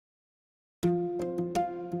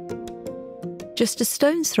Just a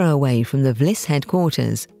stone's throw away from the VLIZ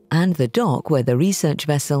headquarters and the dock where the research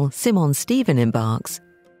vessel Simon Stephen embarks,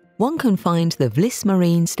 one can find the VLIZ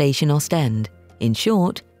Marien Station Oostende, in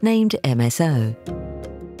short named MSO.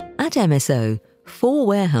 At MSO, 4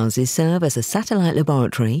 warehouses serve as a satellite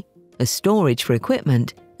laboratory, a storage for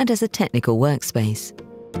equipment, and as a technical workspace.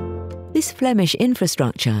 This Flemish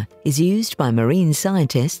infrastructure is used by marine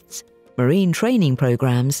scientists, marine training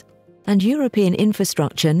programs, and European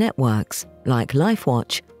infrastructure networks like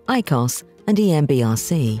LifeWatch, ICOS, and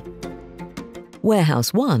EMBRC.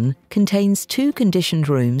 Warehouse 1 contains 2 conditioned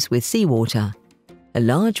rooms with seawater, a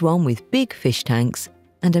large one with big fish tanks,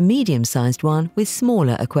 and a medium-sized one with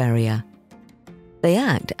smaller aquaria. They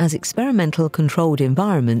act as experimental controlled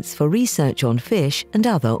environments for research on fish and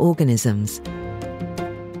other organisms.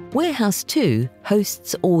 Warehouse 2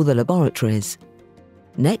 hosts all the laboratories.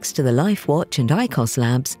 Next to the LifeWatch and ICOS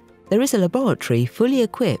labs, there is a laboratory fully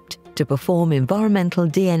equipped to perform environmental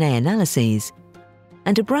DNA analyses,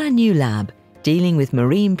 and a brand new lab dealing with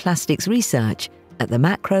marine plastics research at the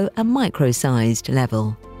macro and micro-sized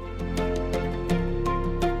level.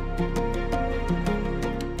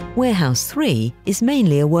 Warehouse 3 is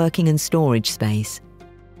mainly a working and storage space.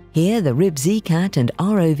 Here the RIB Zeekat and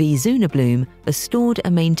ROV Zunebloem are stored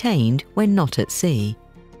and maintained when not at sea.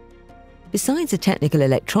 Besides a technical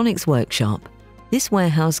electronics workshop, this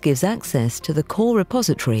warehouse gives access to the core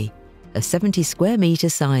repository, a 70 square metre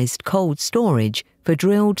sized cold storage for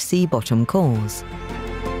drilled sea bottom cores.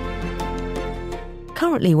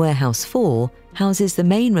 Currently, Warehouse 4 houses the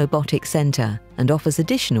main robotics centre and offers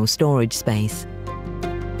additional storage space.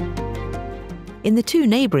 In the 2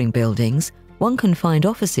 neighbouring buildings, one can find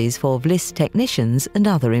offices for VLIZ technicians and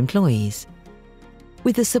other employees.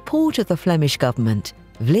 With the support of the Flemish government,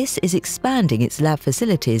 VLIZ is expanding its lab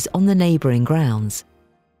facilities on the neighbouring grounds.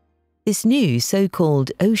 This new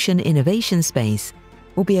so-called Ocean Innovation Space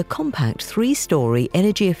will be a compact 3-storey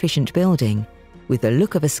energy-efficient building with the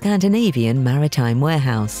look of a Scandinavian maritime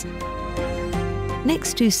warehouse.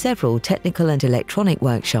 Next to several technical and electronic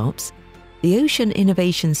workshops, the Ocean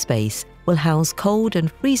Innovation Space will house cold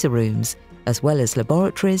and freezer rooms, as well as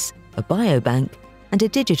laboratories, a biobank, and a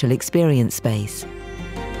digital experience space.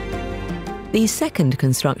 The second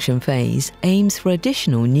construction phase aims for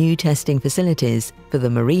additional new testing facilities for the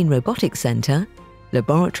Marine Robotics Centre,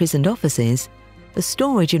 laboratories and offices, a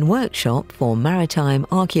storage and workshop for maritime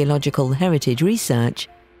archaeological heritage research,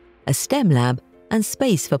 a STEM lab, and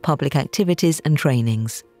space for public activities and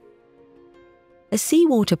trainings. A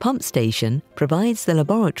seawater pump station provides the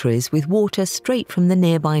laboratories with water straight from the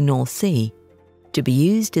nearby North Sea, to be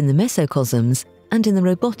used in the mesocosms and in the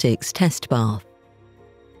robotics test bath.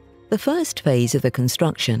 The first phase of the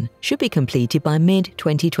construction should be completed by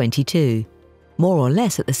mid-2022, more or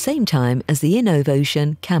less at the same time as the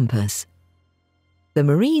InnovOcean campus. The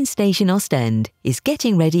Marine Station Oostende is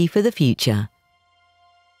getting ready for the future.